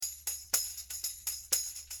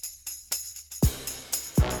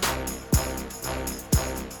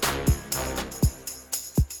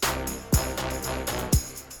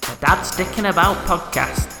Dad's Dicking About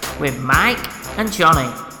podcast with Mike and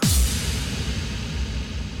Johnny.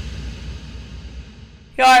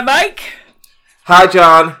 You alright, Mike? Hi,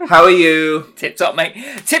 John. How are you? Tip top, mate.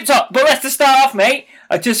 Tip top. But let's just start off, mate.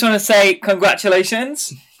 I just want to say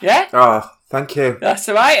congratulations. Yeah? Oh, thank you. That's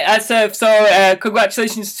alright. So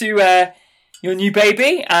congratulations to your new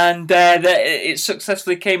baby and that it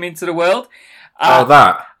successfully came into the world.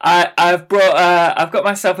 I've got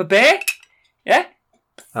myself a beer. Yeah?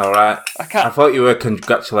 Alright. I thought you were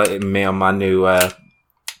congratulating me on my new I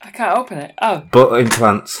can't open it. Oh. butt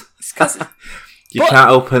implants. It's 'cause You can't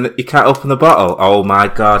open the bottle. Oh my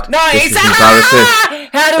god. No, this it's is embarrassing. It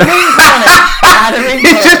had a ring on it.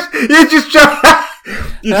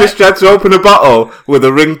 You just tried to open a bottle with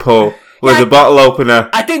a ring pull with a bottle opener.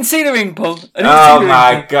 I didn't see the ring pull. Oh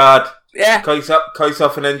my god. Yeah. Call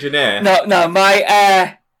yourself an engineer? No,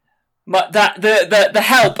 the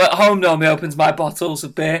help at home normally opens my bottles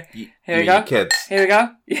of beer. Here we go. Kids. Here we go.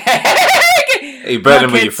 Yeah. You burn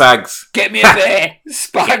them with your fags. Get me a beer.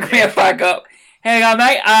 Spark me a fag up. Here we go,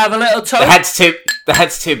 mate. I have a little toast. The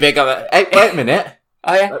head's too big on it. Hey, wait a minute.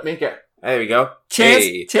 Oh yeah. Let me get. There we go. Cheers.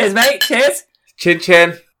 Hey. Cheers, mate. Cheers. Chin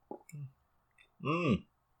chin.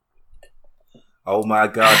 Oh my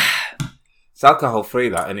god. It's alcohol free,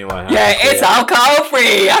 that anyway. Yeah, it's alcohol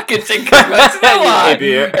free. I can drink as much as I want.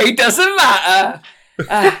 It doesn't matter.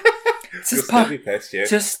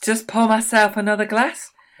 Just pour myself another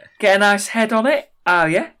glass. Get a nice head on it. Oh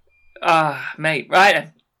yeah. Mate. Right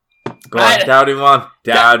then. Go on, down in one.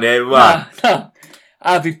 Down in one. No.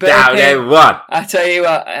 I'll be burping. Down in one. I tell you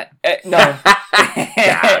what, no.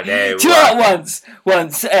 Down in Do you know what,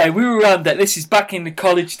 once we were around at, this is back in the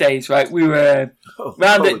college days, right? We were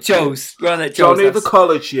round at Joe's Johnny house. The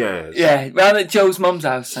college years. Yeah, round at Joe's mum's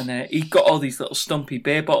house, and he got all these little stumpy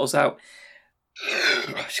beer bottles out.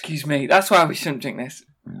 Excuse me, that's why we shouldn't drink this.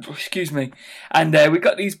 Excuse me. And we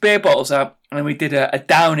got these beer bottles out, and we did a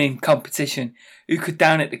downing competition. Who could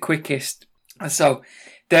down it the quickest? And so,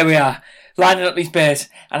 there we are, lining up these beers,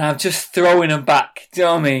 and I'm just throwing them back. Do you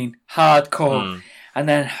know what I mean? Hardcore. And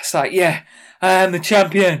then it's like, yeah, I am the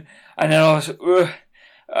champion. And then I was,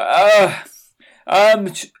 I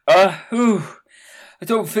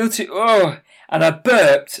don't feel too, and I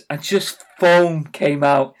burped, and just foam came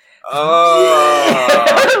out.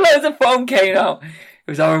 Oh. Loads of foam came out.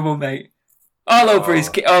 It was horrible, mate. All over his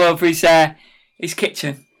kitchen.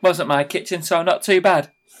 Wasn't my kitchen, so not too bad.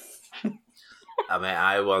 I mean,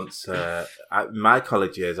 I once, my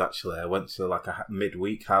college years actually, I went to like a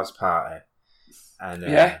midweek house party, and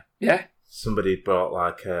yeah. somebody brought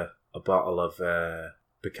like a bottle of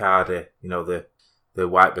Bacardi, you know, the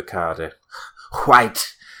white Bacardi,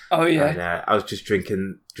 white. Oh yeah. And I was just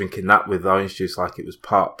drinking that with orange juice like it was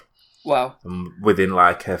pop. Wow. And within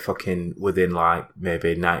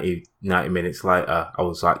maybe 90 minutes later, I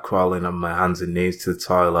was like crawling on my hands and knees to the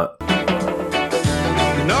toilet.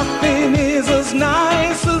 Nothing is as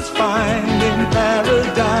nice as finding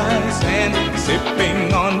paradise and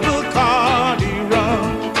sipping on Bacardi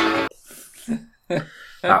rum.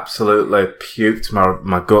 Absolutely puked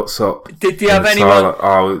my guts up. Did you have anyone?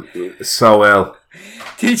 Oh, so ill.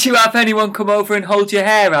 Did you have anyone come over and hold your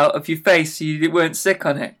hair out of your face so you weren't sick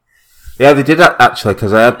on it? Yeah, they did actually,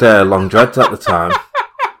 because I had long dreads at the time.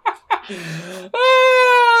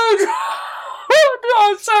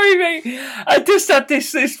 Oh, sorry, mate. I just had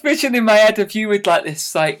this vision in my head of you with like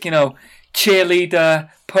this, like, you know, cheerleader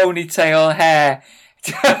ponytail hair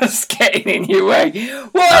just getting in your way.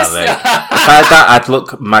 What? If I had that, I'd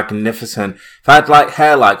look magnificent. If I had like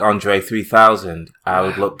hair like Andre 3000, I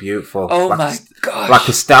would look beautiful. Oh like my gosh. Like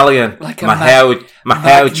a stallion. Like a my hair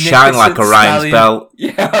would shine like Orion's belt. Yo.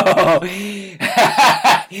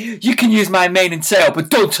 You can use my mane and sail, but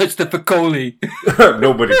don't touch the Focoli.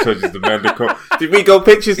 Nobody touches the Mendico. Did we go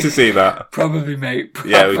pictures to see that? Probably, mate.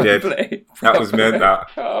 Probably. Yeah, we did. That was meant that.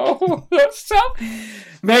 Oh, that's so...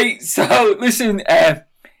 Mate, so, listen, I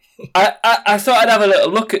thought I'd have a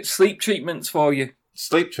little look at sleep treatments for you.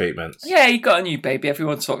 Sleep treatments? Yeah, you got a new baby.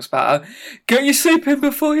 Everyone talks about her. Get your sleep in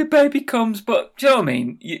before your baby comes. But, do you know what I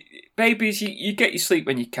mean? Babies, you get your sleep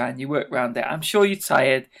when you can. You work around it. I'm sure you're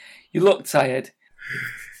tired. You look tired.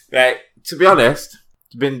 Right, to be honest,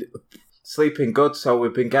 we've been sleeping good, so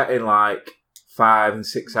we've been getting like 5 and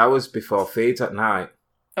 6 hours before feeds at night.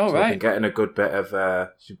 Oh, so right. We've been getting a good bit of...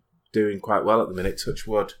 doing quite well at the minute, touch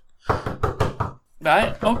wood.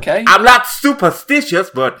 Right, okay. I'm not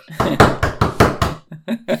superstitious, but...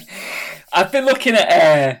 I've been looking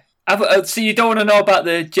at... so you don't want to know about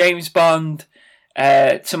the James Bond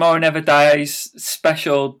Tomorrow Never Dies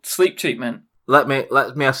special sleep treatment? Let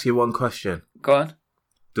me ask you one question. Go on.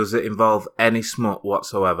 Does it involve any smut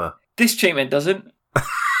whatsoever? This treatment doesn't.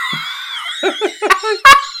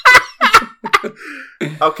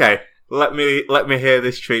 Okay, let me hear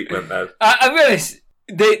this treatment then. I realised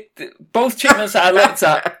both treatments that I looked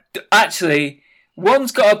at, actually,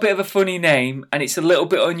 one's got a bit of a funny name and it's a little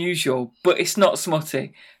bit unusual, but it's not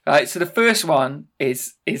smutty. Right, so the first one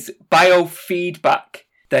is biofeedback.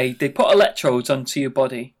 They put electrodes onto your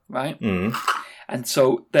body, right? Mm. And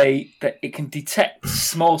so it can detect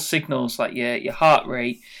small signals like your heart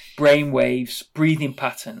rate, brain waves, breathing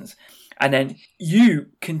patterns, and then you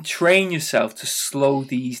can train yourself to slow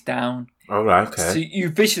these down. All right, okay. So you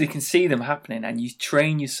visually can see them happening, and you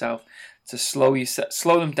train yourself to slow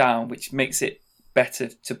them down, which makes it better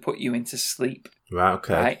to put you into sleep. Right,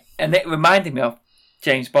 okay. Right, and it reminded me of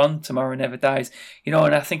James Bond, Tomorrow Never Dies. You know,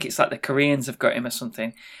 and I think it's like the Koreans have got him or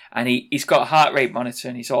something, and he's got a heart rate monitor,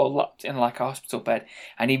 and he's all locked in like a hospital bed,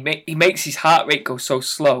 and he makes his heart rate go so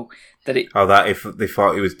slow that it. Oh, that if they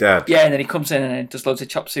thought he was dead. Yeah, and then he comes in and then does loads of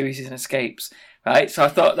chop sueys and escapes. Right, so I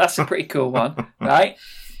thought that's a pretty cool one. Right.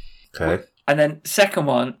 Okay. And then second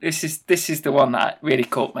one, this is the one that really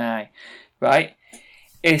caught my eye. Right,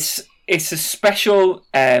 it's a special.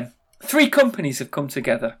 3 companies have come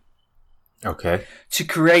together. Okay. To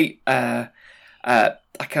create like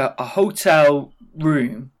a hotel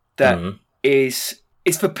room that is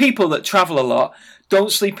for people that travel a lot,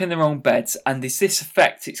 don't sleep in their own beds, and there's this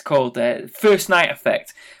effect. It's called first night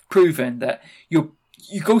effect. Proven that you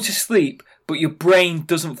go to sleep, but your brain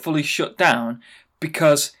doesn't fully shut down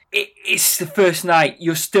because it's the first night.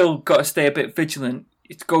 You're still got to stay a bit vigilant.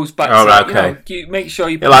 It goes back to right, okay. You make sure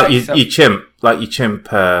you like you chimp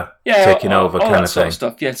taking over all kind that of sort thing. of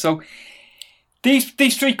stuff. Yeah, so.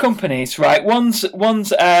 These 3 companies, right? One's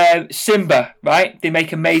Simba, right? They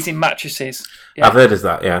make amazing mattresses. Yeah? I've heard of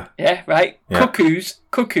that, yeah. Yeah, right. Yeah. Cuckoos,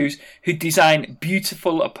 who design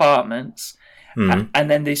beautiful apartments, and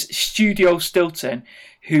then there's Studio Stilton,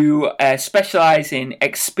 who specialise in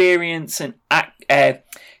experience and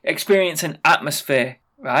atmosphere,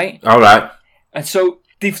 right? All right. And so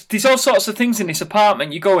there's all sorts of things in this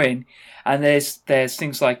apartment. You go in, and there's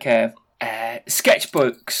things like.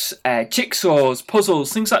 Sketchbooks, jigsaws,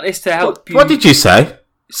 puzzles, things like this to help you. What did you say?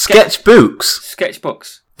 Sketchbooks?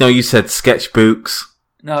 Sketchbooks. No, you said sketchbooks.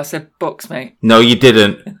 No, I said books, mate. No, you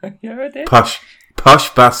didn't. Yeah, I did. Posh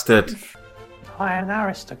bastard. I am an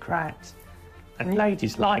aristocrat, and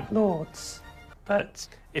ladies like lords. But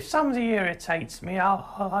if somebody irritates me,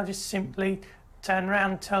 I'll just simply turn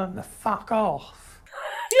around and tell them to fuck off.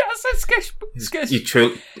 Yeah, I said Sketchbooks.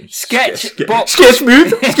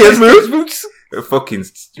 Fucking,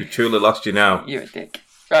 you truly lost you now. You're a dick.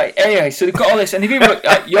 Right, anyway, so they've got all this, and if you've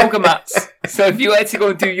got yoga mats, so if you had to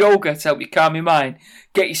go and do yoga to help you calm your mind,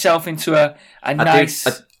 get yourself into a nice...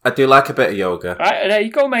 I do like a bit of yoga. Right, there you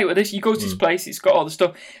go, mate, with this. You go to this place, it's got all the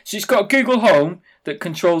stuff. So it's got Google Home that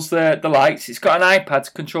controls the lights. It's got an iPad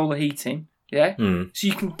to control the heating, yeah? So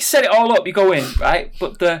you can set it all up, you go in, right?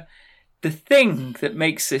 But the thing that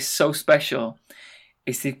makes this so special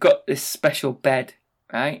is they've got this special bed,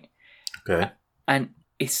 right? Okay. And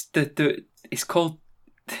it's it's called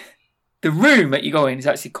the room that you go in is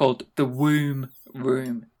actually called the womb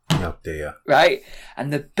room. Oh dear. Right?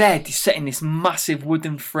 And the bed is set in this massive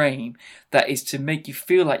wooden frame that is to make you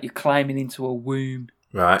feel like you're climbing into a womb.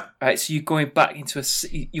 Right. Right, so you're going back into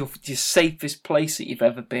your safest place that you've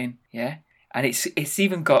ever been, yeah? And it's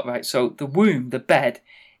even got, right, so the womb, the bed,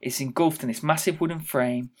 is engulfed in this massive wooden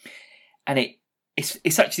frame, and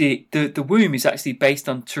it's actually the womb is actually based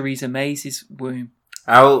on Theresa May's womb.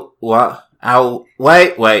 Wait.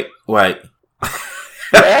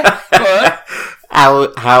 Yeah, go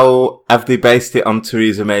on. How have they based it on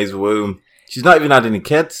Theresa May's womb? She's not even had any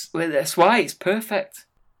kids. Well, that's why it's perfect.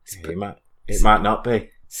 It might not be.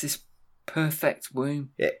 It's this perfect womb.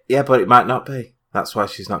 Yeah, but it might not be. That's why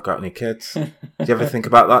she's not got any kids. Do you ever think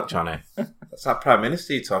about that, Johnny? That's that Prime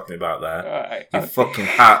Minister you're talking about there. Right. You fucking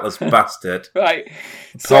heartless bastard. Right.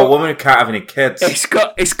 Poor woman who can't have any kids. It's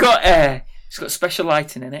got special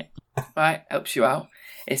lighting in it. Right, helps you out.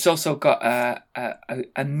 It's also got a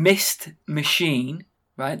mist machine,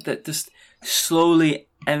 right, that just slowly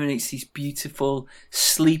emanates these beautiful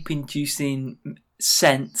sleep-inducing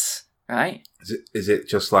scents, right? Is it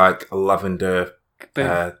just like a lavender?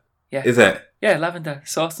 Yeah. Is it? Yeah, lavender.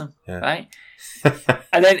 It's awesome, yeah. Right?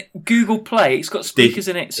 And then Google Play, it's got speakers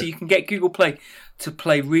in it, so you can get Google Play to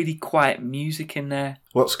play really quiet music in there.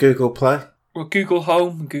 What's Google Play? Well, Google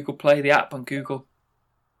Home and Google Play, the app on Google.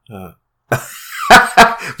 Oh.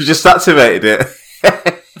 We just activated it.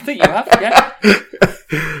 I think you have, yeah.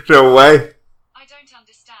 No way. I don't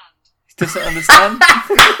understand. He doesn't understand.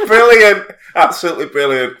 Brilliant. Absolutely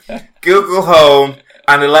brilliant. Google Home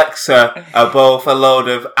and Alexa are both a load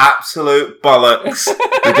of absolute bollocks.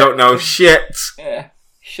 They don't know shit. Yeah.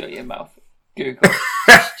 Shut your mouth, Google.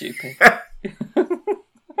 Stupid.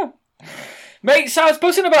 Mate, so I was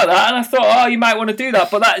buzzing about that, and I thought, oh, you might want to do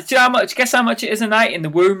that. But do you know how much? Guess how much it is a night in the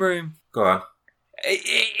womb room? Go on.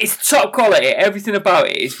 It's top quality. Everything about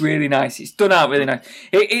it is really nice. It's done out really nice.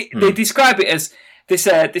 They describe it as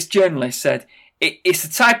this journalist said it's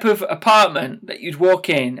the type of apartment that you'd walk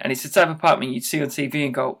in, and it's the type of apartment you'd see on TV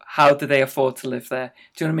and go, how do they afford to live there?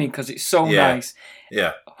 Do you know what I mean? Because it's so nice.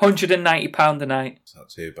 Yeah. £190 a night. It's not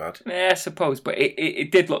too bad. Yeah, I suppose, but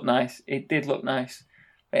it did look nice. It did look nice.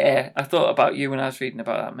 But yeah, I thought about you when I was reading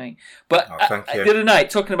about that, mate. But thank you. The other night,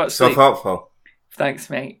 talking about sleep. So thoughtful. Thanks,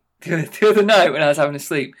 mate. The other night when I was having a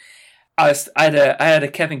sleep, I had a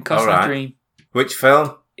Kevin Costner dream. Which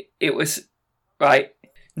film? It was right.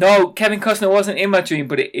 No, Kevin Costner wasn't in my dream,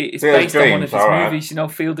 but it's based on one of his movies. You know,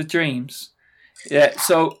 Field of Dreams. Yeah.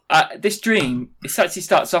 So this dream, it actually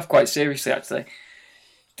starts off quite seriously. Actually,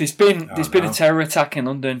 there's been a terror attack in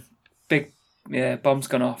London. Big bomb's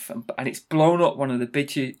gone off, and it's blown up one of the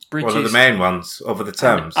bridges. One of the main ones over the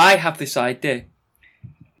Thames. I have this idea.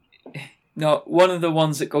 No, one of the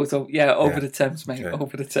ones that goes over the Thames, mate, okay.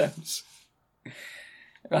 Over the Thames.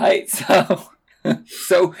 Right,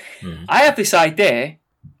 so I have this idea.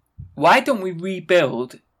 Why don't we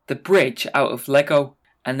rebuild the bridge out of Lego,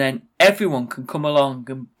 and then everyone can come along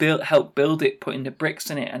and help build it, putting the bricks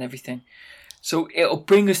in it and everything. So it'll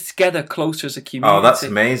bring us together closer as a community. Oh, that's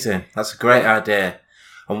amazing! That's a great idea.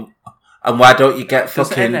 And why don't you get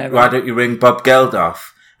why don't you ring Bob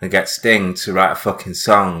Geldof and get Sting to write a fucking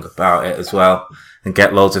song about it as well, and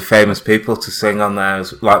get loads of famous people to sing on there,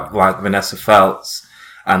 like Vanessa Feltz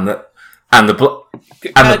and the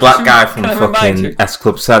black guy from fucking S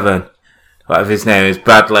Club 7, whatever his name is,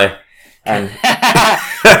 Bradley, and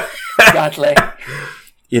Bradley.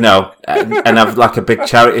 You know, and have like a big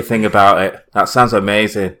charity thing about it. That sounds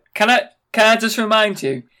amazing. Can I just remind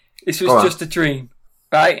you, this was just a dream,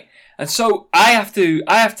 right? And so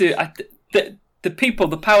the people,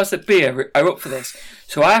 the powers that be are up for this.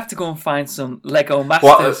 So I have to go and find some Lego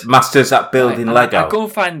masters. What masters at building Lego? I go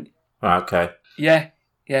and find. Right, okay. Yeah.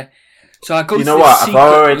 So I go. You to know this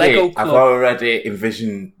what? I've already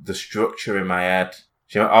envisioned the structure in my head.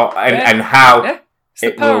 Do you know, and how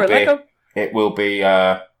it will be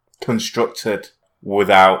constructed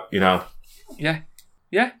without, you know. Yeah.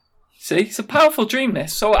 See, it's a powerful dream,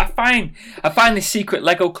 this. So I find this secret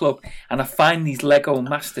Lego club, and I find these Lego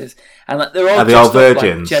masters, and like they're all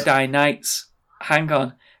virgins, like Jedi Knights. Hang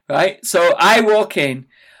on, right? So I walk in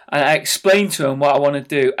and I explain to them what I want to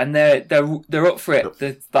do, and they're up for it.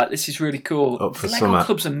 They're like, this is really cool. Up for the Lego summer.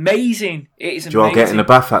 club's amazing. It is amazing. Do you all get in the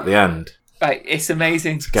bath at the end? Right, it's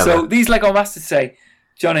amazing. Together. So these Lego masters say,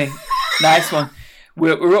 Johnny, nice one.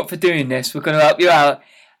 We're up for doing this. We're going to help you out.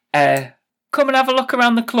 Come and have a look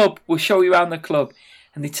around the club. We'll show you around the club.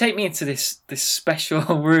 And they take me into this special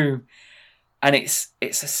room, and it's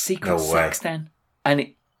a secret sex den.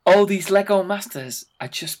 And all these Lego masters are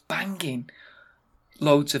just banging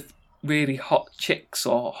loads of really hot chicks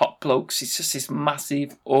or hot blokes. It's just this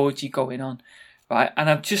massive orgy going on, right? And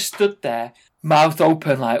I've just stood there, mouth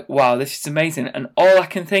open, like, wow, this is amazing. And all I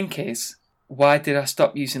can think is, why did I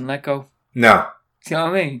stop using Lego? No. Do you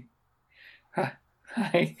know what I mean?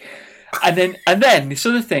 Right. And then this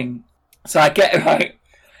other thing. So I get it right.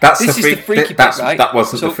 This is the freaky bit, right? That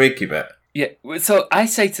wasn't the freaky bit. Yeah. So I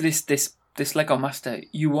say to this Lego master,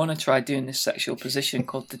 you want to try doing this sexual position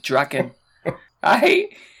called the dragon, right?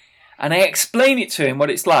 And I explain it to him what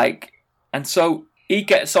it's like, and so he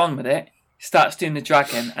gets on with it, starts doing the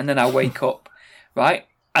dragon, and then I wake up, right?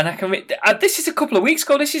 And I can. This is a couple of weeks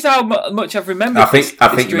ago. This is how much I've remembered. I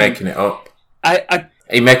think you're making it up. Are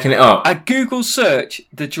you making it up? I Google search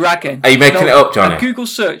the dragon. Are you making it up, Johnny? I Google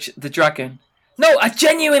search the dragon. No, I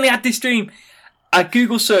genuinely had this dream. I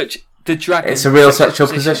Google search the dragon. It's a real sexual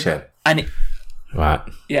position. And right.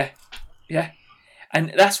 Yeah.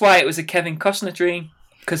 And that's why it was a Kevin Costner dream.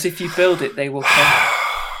 Because if you build it, they will come.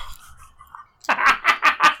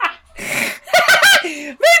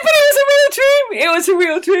 Mate, but it was a real dream. It was a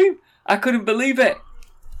real dream. I couldn't believe it.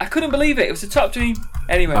 It was a top dream.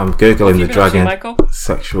 Anyway, I'm Googling the dragon Michael?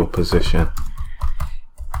 Sexual position.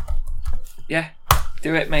 Yeah,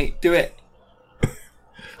 do it, mate. Do it.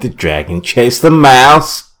 The dragon chased the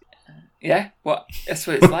mouse. Yeah, what? That's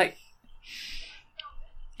what it's like.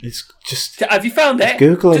 It's just. Have you found it?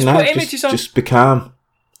 Googling just now. Put images on. Just be calm.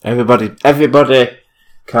 Everybody,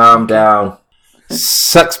 calm down.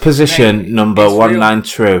 Sex position number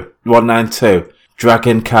 192.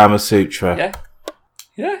 Dragon Kama Sutra.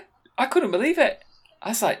 Yeah. I couldn't believe it. I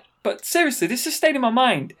was like, But seriously, this is staying in my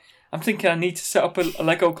mind. I'm thinking I need to set up a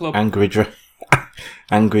Lego club. Angry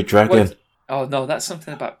Dragon. What? Oh no, that's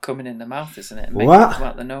something about coming in the mouth, isn't it? Making What? it come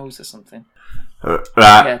out the nose or something. Right.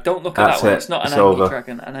 Yeah, don't look at That's that one. it. It's not an It's angry over.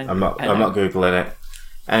 dragon. I'm not googling it.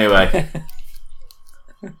 Anyway.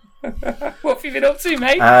 What have you been up to,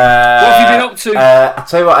 mate? What have you been up to? I'll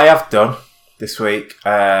tell you what I have done this week.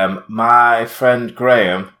 My friend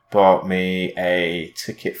Graham bought me a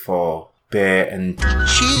ticket for beer and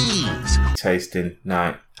cheese tasting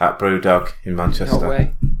night at Brewdog in Manchester. No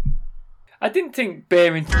way. I didn't think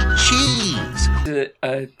beer and cheese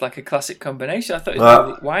was like a classic combination. I thought it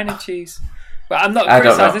was wine and cheese. But I'm not I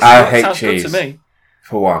don't criticising know. this. I It hate sounds cheese. good to me.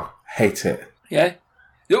 For one, hate it. Yeah.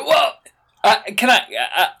 What? I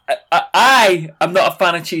am not a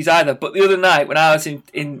fan of cheese either. But the other night when I was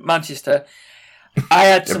in Manchester, I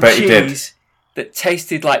had some cheese that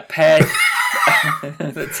tasted like pear.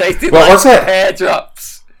 That tasted what like was it? Pear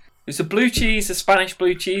drops. It was a blue cheese, a Spanish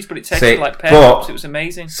blue cheese, but it tasted like pear drops. It was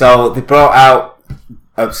amazing. So they brought out.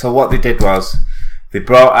 So what they did was they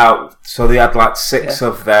brought out. So they had like 6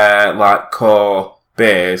 of their like core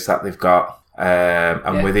beers that they've got.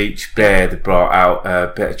 And with each beer, they brought out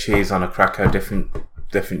a bit of cheese on a cracker,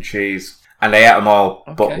 different cheese, and they ate them all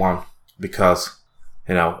but one because,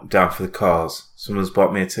 down for the cause. Someone's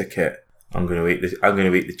bought me a ticket. I'm going to eat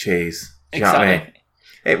the cheese. Do you know what I mean?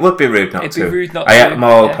 It would be rude not to. I ate them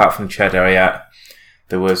all apart from cheddar.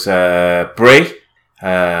 There was brie,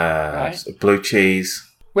 blue cheese.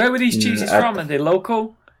 Where were these cheeses from? Are they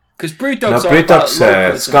local? Because Brewdog's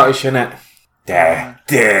Brewdog's Scottish, innit?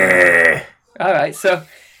 All right, so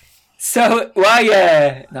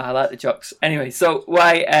why? No, I like the jocks. Anyway, so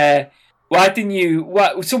why didn't you?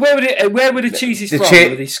 So where were the cheeses from?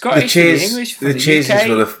 Were they Scottish? Were they English? The cheeses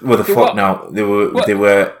were the footnote. They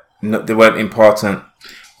weren't important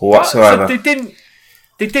whatsoever. So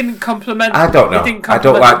they didn't compliment. I don't know. I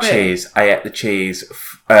don't like cheese. I ate the cheese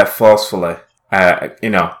forcefully.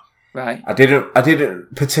 Right. I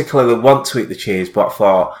didn't particularly want to eat the cheese, but I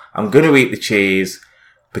thought I'm going to eat the cheese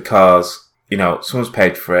because someone's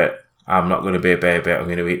paid for it. I'm not going to be a baby. I'm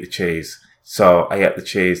going to eat the cheese. So I ate the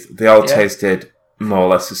cheese. They all tasted more or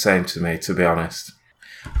less the same to me, to be honest.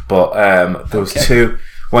 But there was 2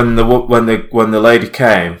 when the lady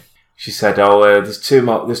came. She said, "Oh, there's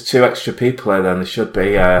 2 extra people here than there should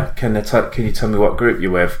be. Can you tell me what group you're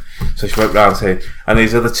with?" So she went round saying, and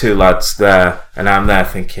these other 2 lads there, and I'm there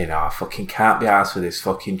thinking, "Oh, I fucking can't be arsed with this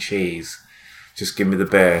fucking cheese. Just give me the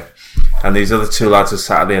beer." And these other 2 lads are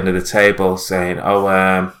sat at the end of the table saying, "Oh,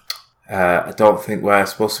 I don't think we're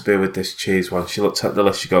supposed to be with this cheese one." She looked at the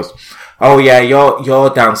list. She goes, "Oh yeah, you're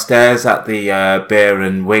downstairs at the beer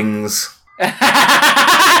and wings."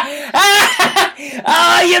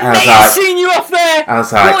 Your mate's seen you off there. I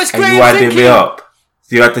was like, "Are you winding me up?"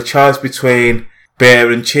 So you had the choice between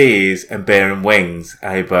beer and cheese and beer and wings.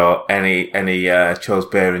 I bought any chose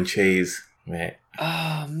beer and cheese, mate.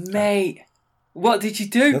 Oh, mate, what did you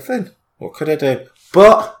do? Nothing. What could I do?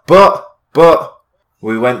 But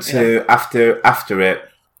we went to after it.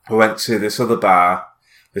 We went to this other bar,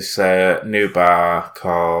 this new bar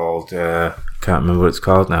called can't remember what it's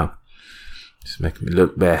called now. It's making me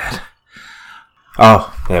look bad.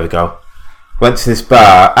 Oh, there we go. Went to this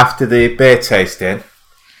bar after the beer tasting.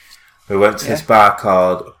 We went to this bar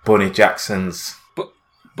called Bunny Jackson's.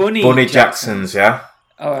 Bunny Jackson's, yeah.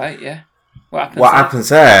 All right, yeah. What happens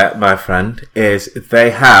there, my friend, is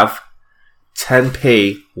they have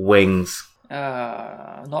 10p wings.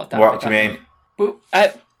 Not that. What do you mean? But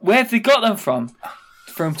where have they got them from?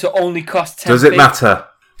 For them to only cost 10p? Does it matter?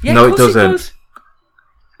 Yeah, no, it doesn't.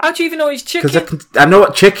 How do you even know it's chicken? Because I know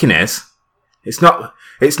what chicken is. It's not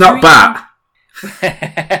bat.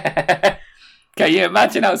 Can you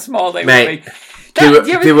imagine how small they would be?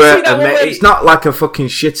 It's not like a fucking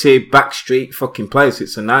shitty backstreet fucking place.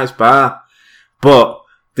 It's a nice bar. But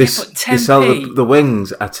they sell the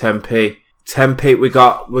wings at 10p. 10p. We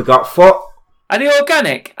got foot. Are they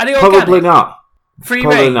organic? Probably not. Free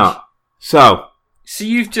Probably range? not. So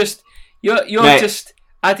you're just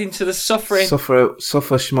adding to the suffering. Suffer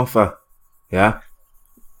schmuffer. Yeah.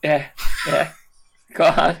 Yeah. Go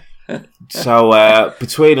on. So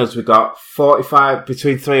between us, we got 45.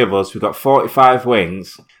 Between 3 of us, we got 45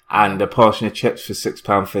 wings and a portion of chips for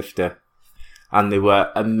 £6.50, and they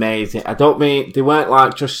were amazing. I don't mean they weren't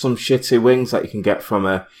like just some shitty wings that you can get from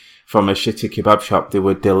a shitty kebab shop. They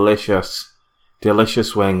were delicious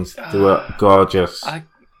wings. They were gorgeous.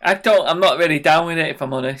 I'm not really down with it, if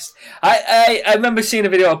I'm honest. I remember seeing a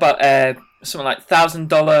video about something like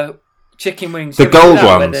 $1,000 chicken wings. The gold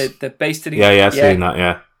ones. Where they're basted in. Yeah, I've seen that.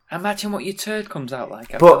 Yeah. Imagine what your turd comes out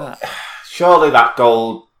like after but that. Surely that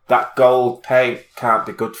gold that gold paint can't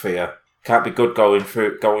be good for you. Can't be good going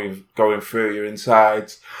through your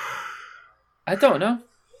insides. I don't know.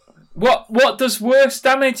 What does worse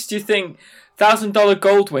damage, do you think? $1,000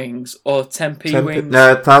 gold wings or 10p wings?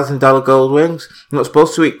 No, $1,000 gold wings. You're not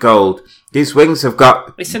supposed to eat gold. These wings have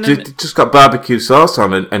got just got barbecue sauce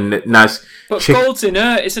on and nice. But gold's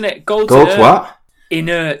inert, isn't it? Gold's inert. What?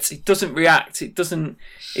 Inert. It doesn't react. It doesn't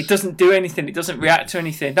do anything. It doesn't react to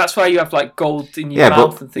anything. That's why you have like gold in your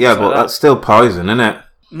mouth and things like that. Yeah, but that's still poison, isn't it?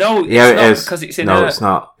 No, it's not because it's inert. No, it's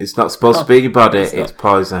not. It's not supposed to be your body. It's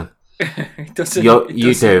poison. It doesn't.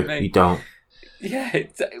 You do. You don't. Yeah,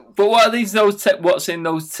 but what are these? What's in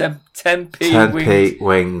those 10p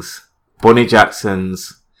wings? Bunny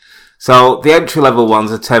Jacksons. So the entry level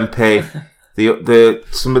ones are 10p. the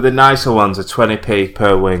some of the nicer ones are 20p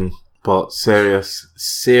per wing. But serious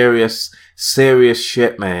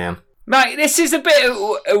shit, man. Mate, this is a bit.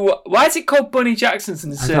 Why is it called Bunny Jacksons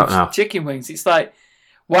and serves chicken wings? It's like,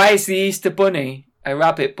 why is the Easter Bunny a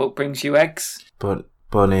rabbit but brings you eggs? But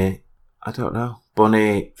Bunny, I don't know.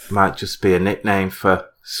 Bunny might just be a nickname for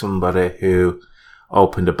somebody who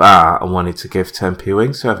opened a bar and wanted to give 10p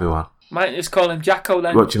wings to everyone. Might just call him Jacko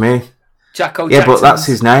then. What do you mean? Jacko Jackson. Yeah, but that's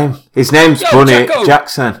his name. His name's Bunny Jacko.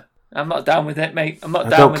 Jackson. I'm not down with it, mate. I'm not I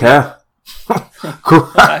down with care.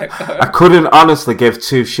 I couldn't honestly give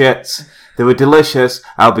two shits. They were delicious.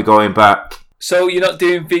 I'll be going back. So you're not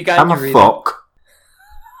doing veganuary? I'm a fuck.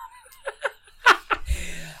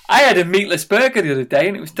 I had a meatless burger the other day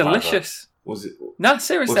and it was delicious. Was it? No,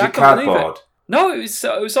 seriously, was I it couldn't believe cardboard? it. No,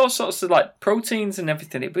 it was all sorts of like proteins and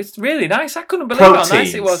everything. It was really nice. I couldn't believe how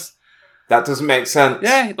nice it was. That doesn't make sense.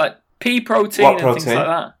 Yeah, like pea protein and things like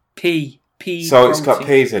that. Pea. So it's got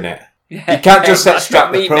peas in it. Yeah, you can't just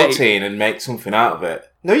extract the protein and make something out of it.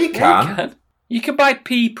 No, you can. You can. You can buy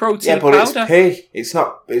pea protein powder. Yeah, but powder. it's pea.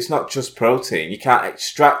 It's not just protein. You can't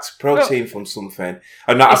extract protein from something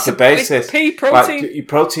and not have the basis. It's pea protein. Like your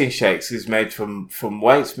protein shakes is made from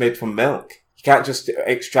whey. It's made from milk. You can't just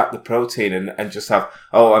extract the protein and just have,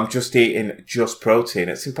 I'm just eating just protein.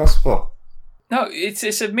 It's impossible. No,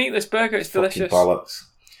 it's a meatless burger. It's delicious. Bollocks.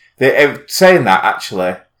 Saying that,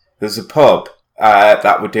 actually, there's a pub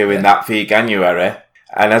that were doing that veganuary,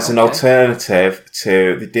 and as an alternative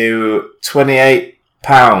they do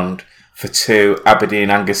 £28 for 2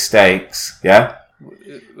 Aberdeen Angus steaks, yeah?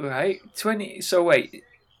 Right, 20. So wait,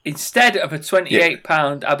 instead of a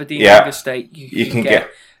 £28 Aberdeen Angus steak, you can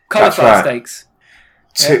get cauliflower steaks.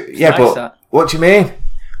 Nice but that. What do you mean?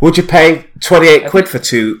 Would you pay 28 quid for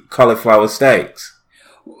 2 cauliflower steaks?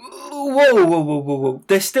 Whoa.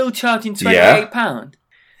 They're still charging £28? Yeah.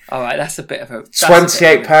 Alright, that's a bit of a...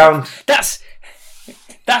 £28?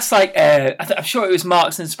 That's like... I'm sure it was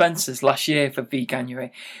Marks and Spencer's last year for veganuary.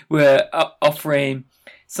 Were offering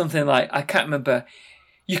something like... I can't remember.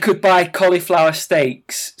 You could buy cauliflower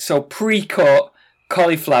steaks, so pre-cut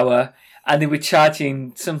cauliflower... And they were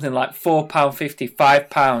charging something like £4.50,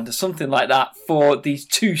 £5 or something like that for these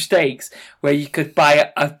 2 steaks where you could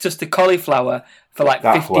buy just a cauliflower for like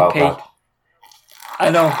 50p. Well,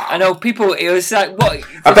 I know. People, it was like, what?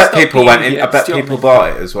 I bet people went in, I bet people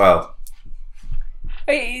bought it as well.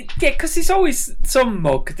 Yeah, because there's always some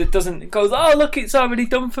mug that goes, oh, look, it's already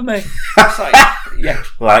done for me. It's like, yeah.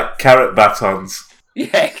 Like carrot batons.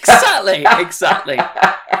 Yeah, exactly.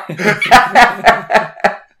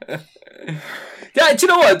 Yeah, do you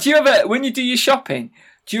know what? Do you ever, when you do your shopping,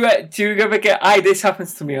 do you ever get? This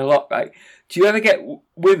happens to me a lot, right? Do you ever get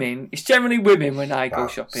women? It's generally women when I go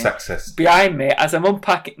shopping. Sexist. Behind me, as I'm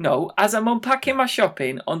unpacking my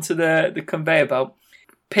shopping onto the conveyor belt,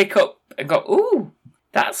 pick up and go, ooh,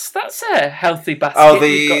 that's a healthy basket. Oh,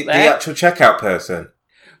 the actual checkout person.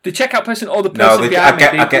 The checkout person or the person behind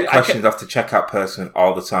me. I get questions off the checkout person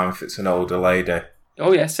all the time if it's an older lady.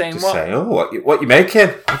 Oh yeah, saying just what? Say, what you making?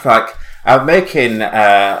 It's like, I'm making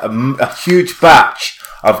a huge batch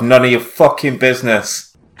of none of your fucking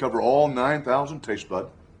business. Cover all 9,000 taste bud.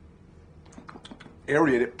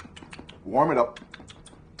 Aerate it. Warm it up.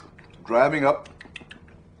 Driving up.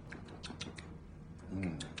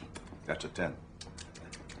 That's a 10.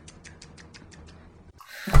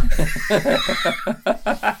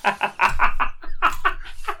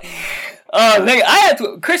 Oh, I had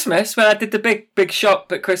Christmas when I did the big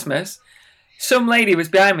shop at Christmas. Some lady was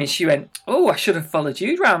behind me. She went, "Oh, I should have followed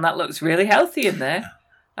you round. That looks really healthy in there."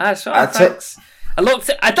 I saw. Thanks. I looked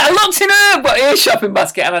in her shopping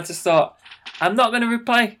basket, and I just thought, I'm not going to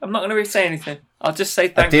reply. I'm not going to say anything. I'll just say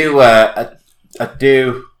thank you. I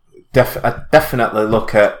definitely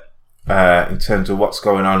look at in terms of what's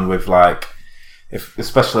going on with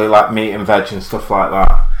especially like meat and veg and stuff like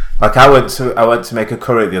that. Like I went to make a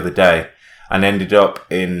curry the other day. and ended up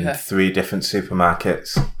in 3 different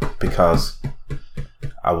supermarkets because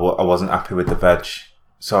I wasn't happy with the veg.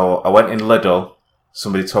 So I went in Lidl.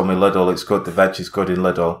 Somebody told me Lidl, it's good. The veg is good in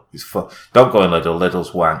Lidl. Don't go in Lidl.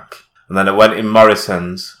 Lidl's wank. And then I went in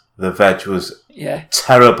Morrison's. The veg was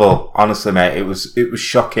terrible. Honestly, mate, it was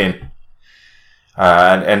shocking.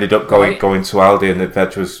 And ended up going to Aldi, and the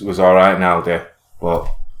veg was all right in Aldi, but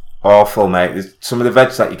awful, mate. Some of the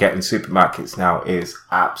veg that you get in supermarkets now is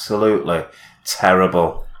absolutely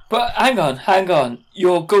terrible. But hang on.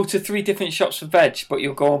 You'll go to 3 different shops for veg, but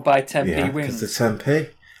you'll go and buy 10p wings. Because they're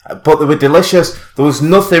 10p. But they were delicious. There was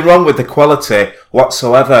nothing wrong with the quality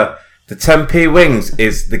whatsoever. The 10p wings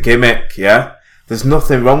is the gimmick, yeah? There's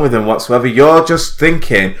nothing wrong with them whatsoever. You're just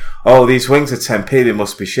thinking, oh, these wings are 10p, they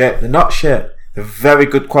must be shit. They're not shit. They're very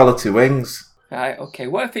good quality wings. Right, okay.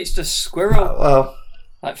 What if it's just squirrel? Well...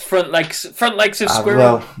 Like front legs of squirrel?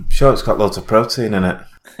 Well, I'm sure it's got loads of protein in it.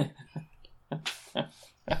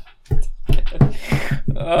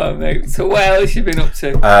 Oh, mate. So what else have you been up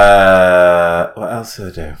to? What else did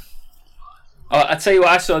I do? Oh, I'll tell you what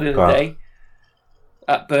I saw the other day.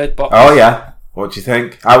 At Bird Box. Oh, yeah. What do you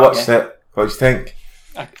think? I watched it. What do you think?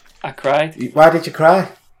 I cried. Why did you cry?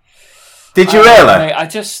 Did you really? Mate, I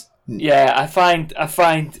find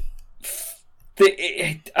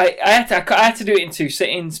I had to do it in 2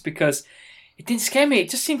 sittings because it didn't scare me. It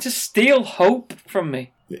just seemed to steal hope from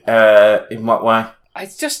me. In what way?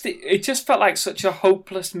 It just felt like such a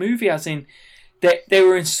hopeless movie. As in, they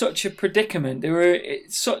were in such a predicament. It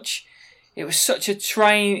was such a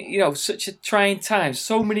trying time.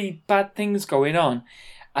 So many bad things going on,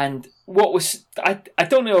 and I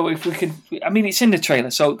don't know if we can. I mean, it's in the trailer,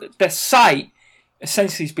 so their sight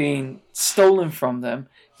essentially is being stolen from them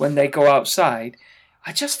when they go outside.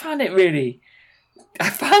 I just found it really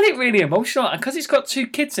emotional, and because it's got 2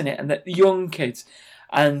 kids in it, and the young kids,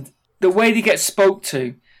 and the way they get spoke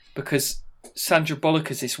to, because Sandra Bullock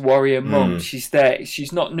is this warrior mum. She's there.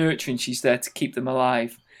 She's not nurturing. She's there to keep them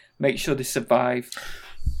alive, make sure they survive.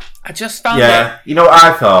 I just found that. You know what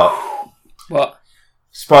I thought? What?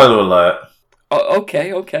 Spoiler alert. Oh,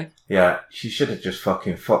 okay. Yeah, she should have just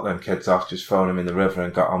fucking fucked them kids off, just thrown them in the river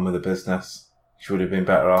and got on with the business. She would have been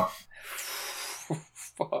better off.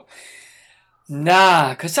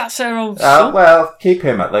 Nah, because that's her own son. Well, keep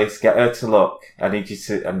him at least. Get her to look. I need you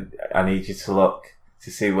to look to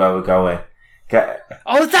see where we're going.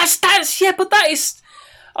 Oh, that's yeah, but that is.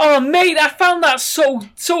 Oh, mate, I found that so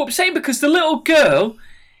upsetting because the little girl,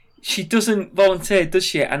 she doesn't volunteer, does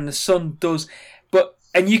she? And the son does,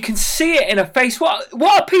 and you can see it in her face. What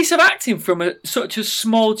a piece of acting from such a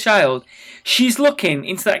small child. She's looking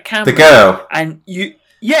into that camera. The girl, and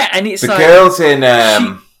it's the like girl's in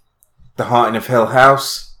The Haunting of Hill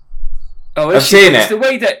House. Oh, I've seen it. It's the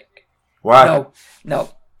way that. Why?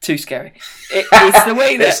 No, too scary. It's the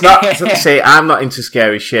way that. It's not. See, I'm not into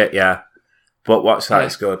scary shit. Yeah, but what's that?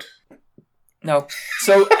 It's good. No,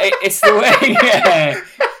 so it's the way. Yeah.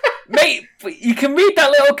 Mate, you can read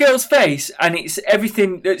that little girl's face, and it's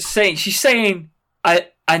everything that's saying. She's saying, "I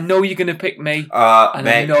know you're gonna pick me." And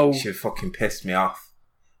mate, I know she fucking pissed me off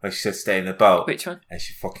when she said stay in the boat. Which one? And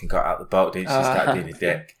she fucking got out the boat, didn't she? Started being a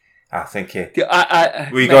dick. I think it.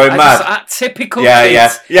 Were you going mad? Typical. Yeah,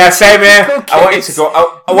 kids. yeah. Same here. I want you to go.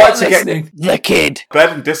 I want to get the kid.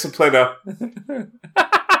 Bed and discipline her.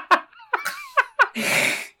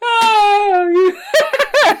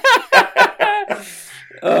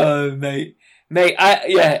 Oh, mate,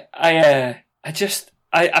 I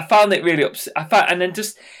found it really upset. And then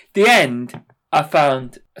just the end, I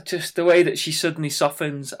found just the way that she suddenly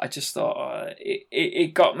softens. I just thought,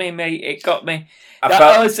 it got me, mate. It got me. I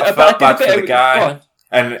felt bad for the guy.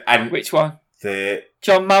 And which one? The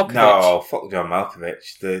John Malkovich. No, fuck John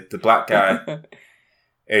Malkovich. The black guy.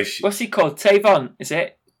 What's he called? Tavon, is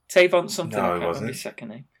it? Tavon something. No, I he can't remember wasn't. his second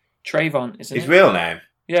name. Trayvon, isn't it? His real name?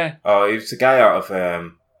 Yeah. Oh, he was the guy out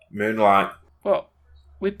of Moonlight. What?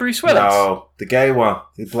 With Bruce Willis? No, the gay one.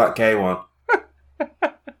 The black gay one.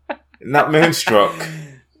 Isn't that Moonstruck?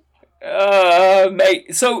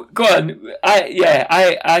 Mate. So, go on.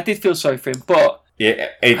 I did feel sorry for him, but... Yeah,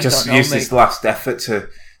 he just used his last effort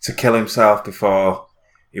to kill himself before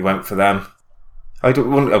he went for them. He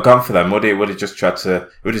wouldn't have gone for them, would he? He would have just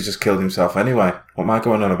killed himself anyway. What am I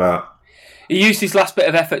going on about? He used his last bit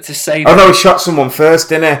of effort to save him. Oh, no, he shot someone first,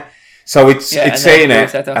 didn't he? So he'd seen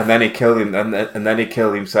it, and then he killed him, and then he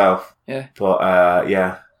killed himself. Yeah. But,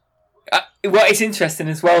 yeah. What is interesting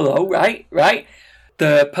as well, though, right?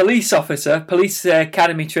 The police officer, police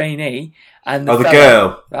academy trainee, and the fella,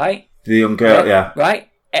 girl. Right? The young girl, yeah. Right?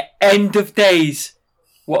 End of days.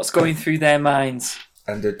 What's going through their minds?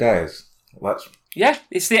 End of days? Yeah,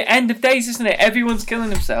 it's the end of days, isn't it? Everyone's killing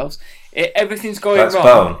themselves. Everything's going Let's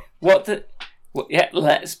wrong. bone. Yeah,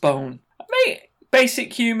 let's bone. Mate,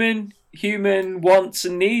 basic human wants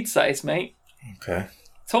and needs, that is, mate. Okay.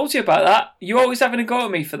 Told you about that. You're always having a go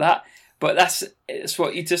at me for that. But that's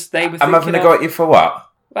what you just, they were thinking I'm having a go at you for what?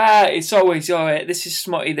 It's always, this is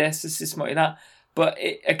smutty this is smutty that. But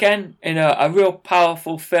again, in a real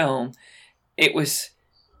powerful film, it was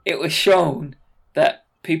shown that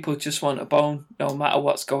people just want a bone no matter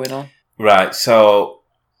what's going on. Right, so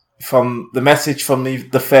from the message from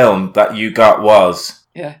the film that you got was,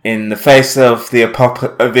 in the face of the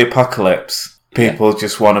apocalypse, people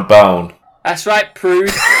just want a bone. That's right, Prude.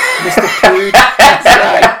 Mr. Prude. That's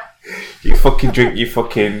right. You fucking drink your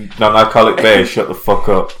fucking non-alcoholic beer, shut the fuck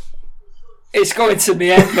up. It's going to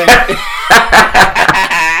me end, mate.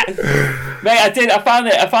 Mate,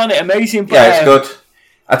 I found it amazing. But, yeah, it's good.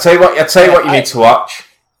 I tell you what you need to watch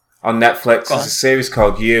on Netflix. There's a series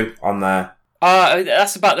called You on there.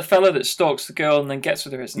 That's about the fella that stalks the girl and then gets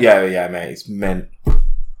with her, isn't it? Yeah, mate. It's mint.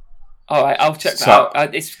 All right, I'll check that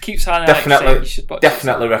out. It keeps highlighting.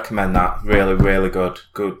 Definitely recommend that. Really, really good.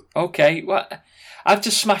 Good. Okay, what? I've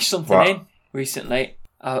just smashed something in recently.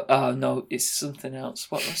 Oh no, it's something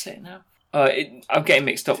else. What was it now? I'm getting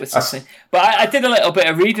mixed up with something. But I did a little bit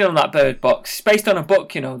of reading on that Bird Box. It's based on a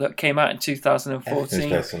book, that came out in 2014.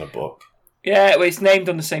 It's based on a book. Yeah, well, it's named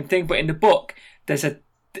on the same thing, but in the book, it's a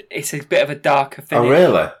bit of a darker finish. Oh,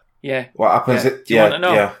 really? Yeah. What happens? Do you want to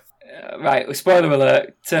know? Yeah. Right, well, spoiler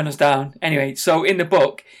alert, turn us down. Anyway, so in the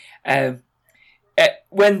book,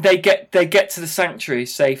 when they get to the sanctuary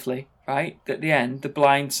safely, right, at the end, the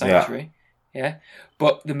blind sanctuary, yeah,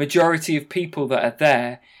 but the majority of people that are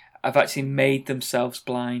there have actually made themselves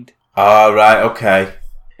blind. Oh, right, okay.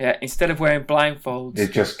 Yeah, instead of wearing blindfolds, they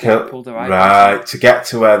just pulled the right to get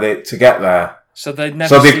there. So they've never.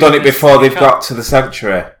 So they've done it before they've got to the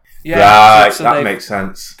sanctuary. Yeah, right. So that makes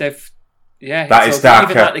sense. That is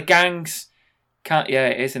darker. Even like the gangs can't. Yeah,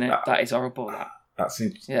 it is, isn't it? That is horrible. That's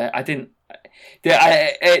interesting. Yeah, I didn't.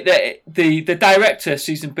 The director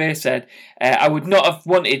Susan Beer said, "I would not have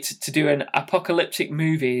wanted to do an apocalyptic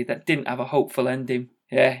movie that didn't have a hopeful ending."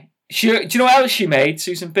 Yeah. Do you know what else she made?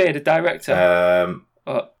 Susan Beer, the director.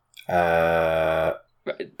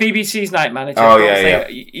 BBC's Night Manager. Oh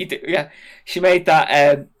yeah. She made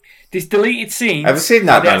that. These deleted scenes. Have you seen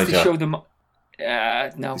that, Manager? Show them.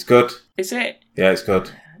 No. It's good. Is it? Yeah, it's good.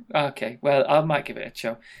 Okay, well, I might give it a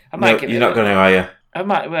show. You're not going to, are you? I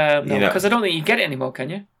might. Well, no, because I don't think you can get it anymore, can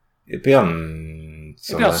you? It'd be on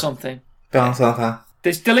something.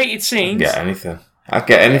 There's deleted scenes. Yeah, anything. I'll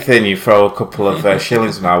get anything. You throw a couple of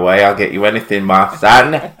shillings my way, I'll get you anything, my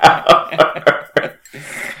son.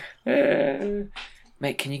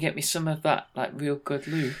 Mate, can you get me some of that, like, real good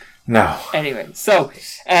lube? No. Anyway, so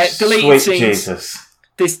deleted Sweet scenes. Jesus.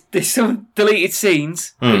 There's some deleted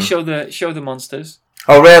scenes that show the monsters.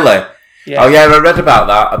 Oh really? Yeah. Oh yeah, I read about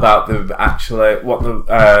that. About what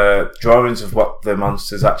the drawings of what the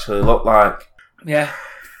monsters actually look like. Yeah,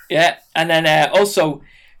 and then also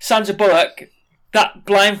Sandra Bullock, that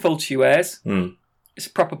blindfold she wears, it's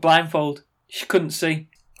a proper blindfold. She couldn't see.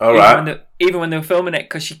 All right. Even when they were filming it,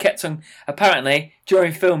 because she kept on. Apparently,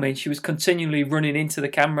 during filming, she was continually running into the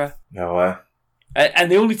camera. No way.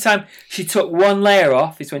 And the only time she took one layer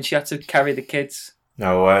off is when she had to carry the kids.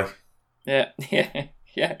 No way. Yeah.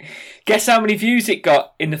 Guess how many views it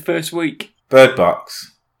got in the first week? Bird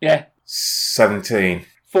Box. Yeah. 17.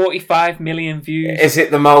 45 million views. Is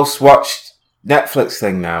it the most watched Netflix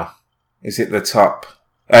thing now? Is it the top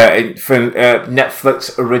for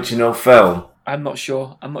Netflix original film? I'm not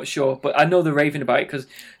sure, but I know they're raving about it because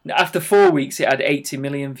after 4 weeks it had 80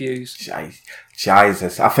 million views.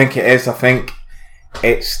 Jesus, I think it is. I think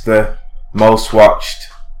it's the most watched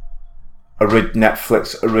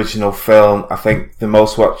Netflix original film. I think the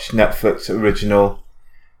most watched Netflix original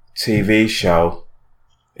TV show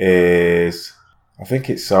is, I think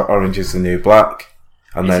it's Orange is the New Black.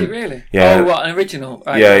 And is then, it really? Yeah. Oh, what, an original?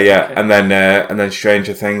 Right, yeah. Okay. And then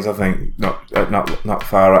Stranger Things. I think not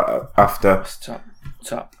far after. It's top.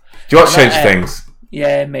 Do you watch Stranger Things?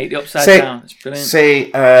 Yeah, mate. The Upside Down. It's brilliant.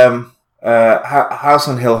 See, House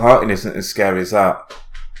on Hill Haunting isn't as scary as that.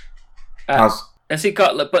 Has it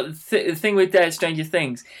got? But the thing with Stranger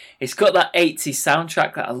Things, it's got that 80s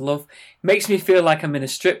soundtrack that I love. It makes me feel like I'm in a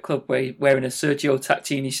strip club wearing a Sergio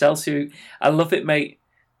Tacchini shell suit. I love it, mate.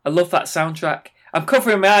 I love that soundtrack. I'm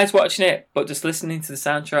covering my eyes watching it, but just listening to the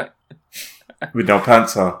soundtrack. With no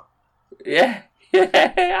pants on? Yeah.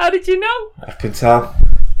 How did you know? I can tell.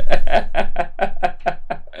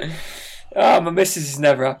 Oh, my missus is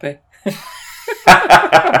never happy.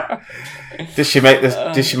 Did she make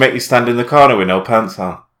you stand in the corner with no pants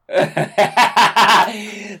on?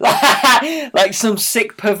 Like some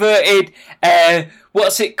sick perverted.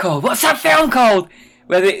 What's it called? What's that film called?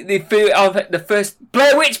 Where they threw it on the first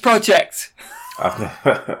Blair Witch Project. I've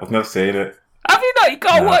never seen it. Have you not? You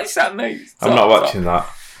gotta watch that, mate. I'm not watching that.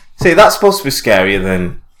 See, that's supposed to be scarier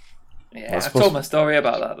than. Yeah, I've told my story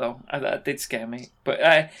about that though. That did scare me.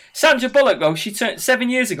 But Sandra Bullock though, she turned 7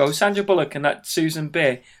 years ago. Sandra Bullock and that Susan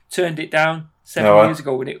Bay turned it down 7 years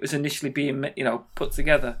ago when it was initially being put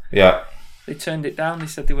together. Yeah. They turned it down. They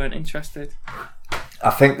said they weren't interested. I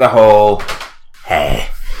think the whole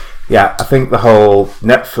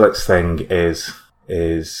Netflix thing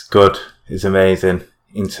is good. Is amazing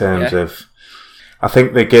in terms of. I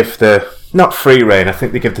think they give not free reign. I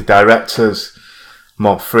think they give the directors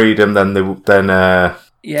more freedom than a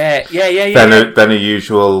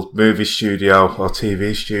usual movie studio or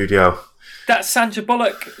TV studio. That Sandra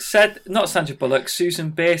Bullock said, not Sandra Bullock,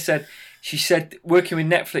 Susan Bay said. She said working with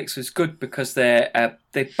Netflix was good because they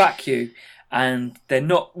back you and they're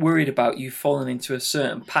not worried about you falling into a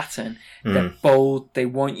certain pattern. They're bold. They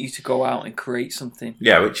want you to go out and create something.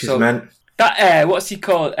 Yeah, which is meant. That what's he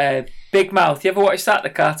called? Big Mouth. You ever watched that? The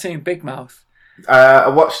cartoon Big Mouth. I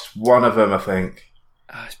watched one of them, I think.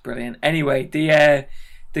 Oh, it's brilliant. Anyway, the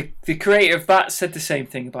creator of that said the same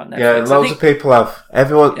thing about Netflix. Yeah, loads of people have.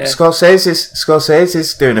 Everyone. Yeah.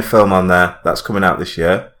 Scorsese's doing a film on there that's coming out this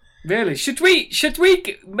year. Really? Should we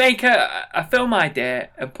make a film idea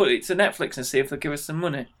and put it to Netflix and see if they'll give us some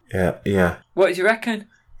money? Yeah. What do you reckon?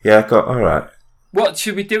 Yeah, all right. What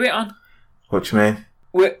should we do it on? What do you mean?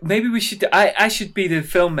 Maybe we should. I should be the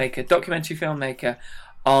documentary filmmaker,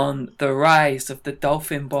 on the rise of the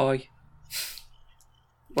Dolphin Boy.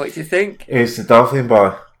 What do you think? Who's the Dolphin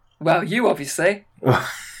Boy? Well, you obviously. What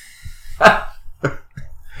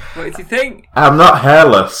do you think? I'm not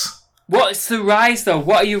hairless. What's the rise though?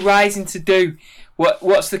 What are you rising to do?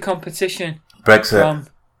 What's the competition? Brexit.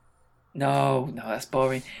 No, that's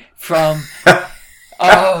boring. From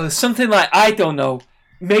something like, I don't know.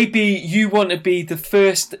 Maybe you want to be the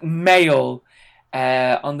first male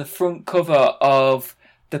on the front cover of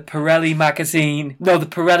the Pirelli magazine. No, the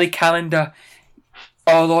Pirelli calendar.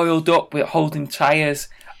 All oiled up with holding tyres.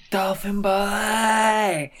 Dolphin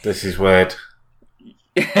Boy. This is weird.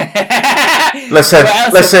 Listen.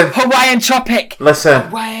 Hawaiian Tropic.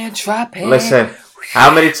 Listen.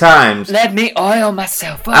 How many times? Let me oil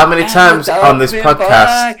myself up. How many times on this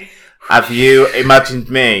podcast have you imagined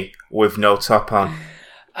me with no top on?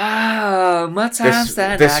 Oh, my times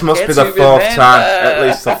this must be the fourth time, at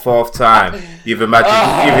least the fourth time you've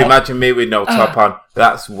imagined me with no top on.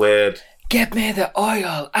 That's weird. Get me the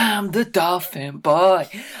oil, I'm the Dolphin Boy.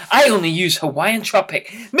 I only use Hawaiian Tropic.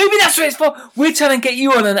 Maybe that's what it's for. We're trying to get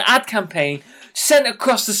you on an ad campaign sent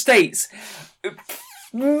across the states.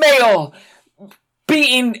 Male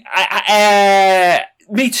beating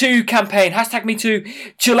Me Too campaign. # Me Too.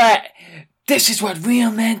 Gillette. This is what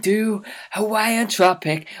real men do. Hawaiian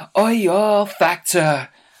Tropic Oil Factor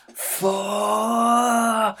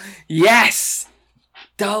 4. Yes.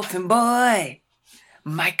 Dolphin Boy.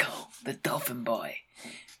 Michael. The Dolphin Boy.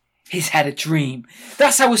 He's had a dream.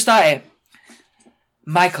 That's how we started.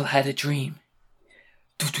 Michael had a dream.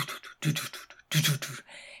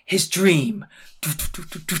 His dream.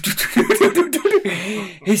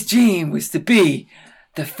 His dream was to be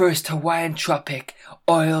the first Hawaiian Tropic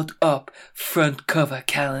oiled up front cover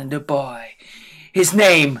calendar boy. His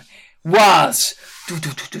name was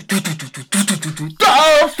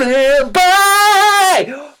Dolphin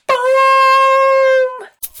Boy. Boom!